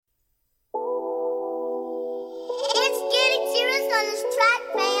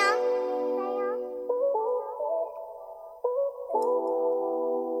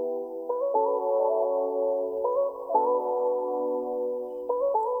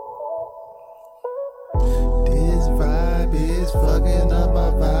is fucking up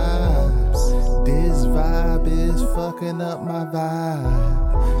my vibes. This vibe is fucking up my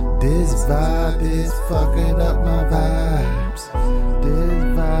vibe. This vibe is fucking up my vibes. This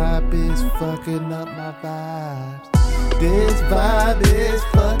vibe is fucking up my vibes. This vibe is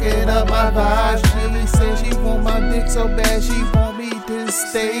fucking up my vibes. She said she want my dick so bad, she want me to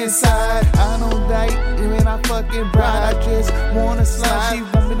stay inside. I don't like when I fucking ride, I just wanna slide. She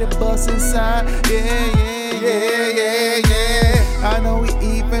want me to bust inside. Yeah. I know we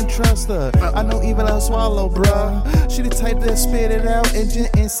even trust her. I know even I'll swallow, bruh. She the type that spit it out and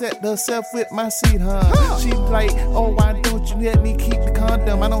just insect herself with my seed, huh? She like, oh, why don't you let me keep the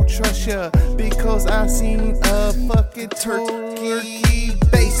condom? I don't trust ya because I seen a fucking turkey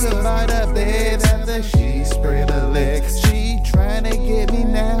basin right up there after she spread her legs. She tryna get me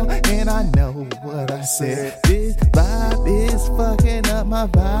now, and I know what I said. This vibe is fucking up my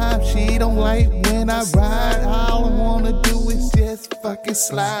vibe. She don't like when I ride. All I wanna do is just fucking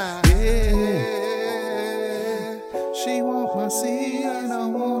slide. Yeah. She want my seed, I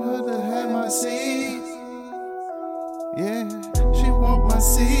don't want her to have my seed. Yeah. She want my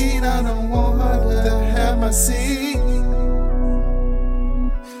seed, I don't want her to have my seed.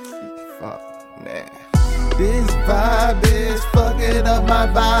 Fuck, man. This vibe is fucking up my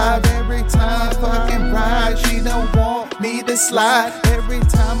vibe. Every time I fucking ride, she don't want me to slide. Every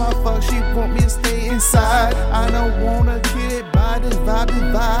time I fuck, she want me to stay inside. I don't wanna get it by this vibe. This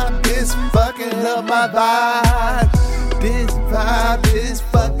vibe is fucking up my vibe. This vibe is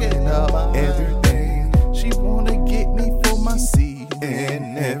fucking up everything. She wanna get me for my seed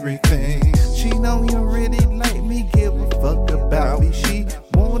and everything. She know you really like me, give a fuck about me. She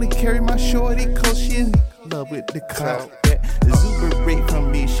wanna carry my shorty cause she in love with the clout that exuberate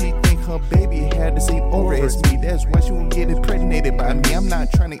from me. She think her baby had the same aura as me. That's why she won't get impregnated by me. I'm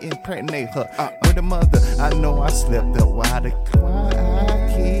not trying to impregnate her with a mother. I know I slept a while. Why I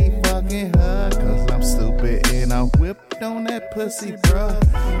keep fucking her? Cause I'm stupid and I whipped on that pussy, bruh.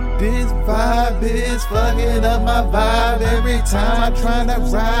 This vibe is fucking up my vibe. Every time I tryna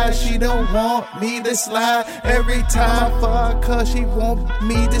ride, she don't want me to slide. Every time I fuck her, she want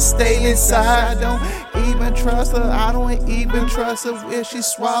me to stay inside. I don't even trust her. I don't even trust her if she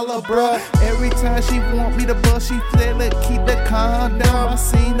swallow, bruh. Every time she want me to bust, she flip it, keep the condom. I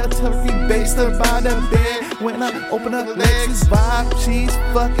seen her turkey baste her by the bed. When I open her legs, this vibe, she's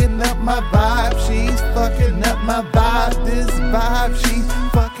fucking up my vibe. She's fucking up my vibe. This vibe, she's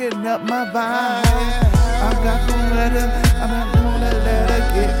fucking up my vibe. I'm not gonna let her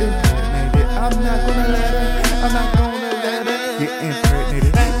get impregnated. I'm not gonna let her get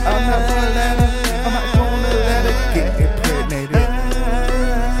impregnated. I'm not gonna let her get impregnated.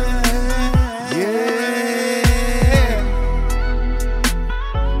 Yeah.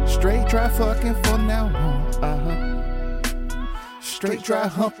 Straight dry fucking for now on. Straight dry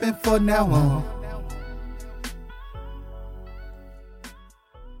humping for now on.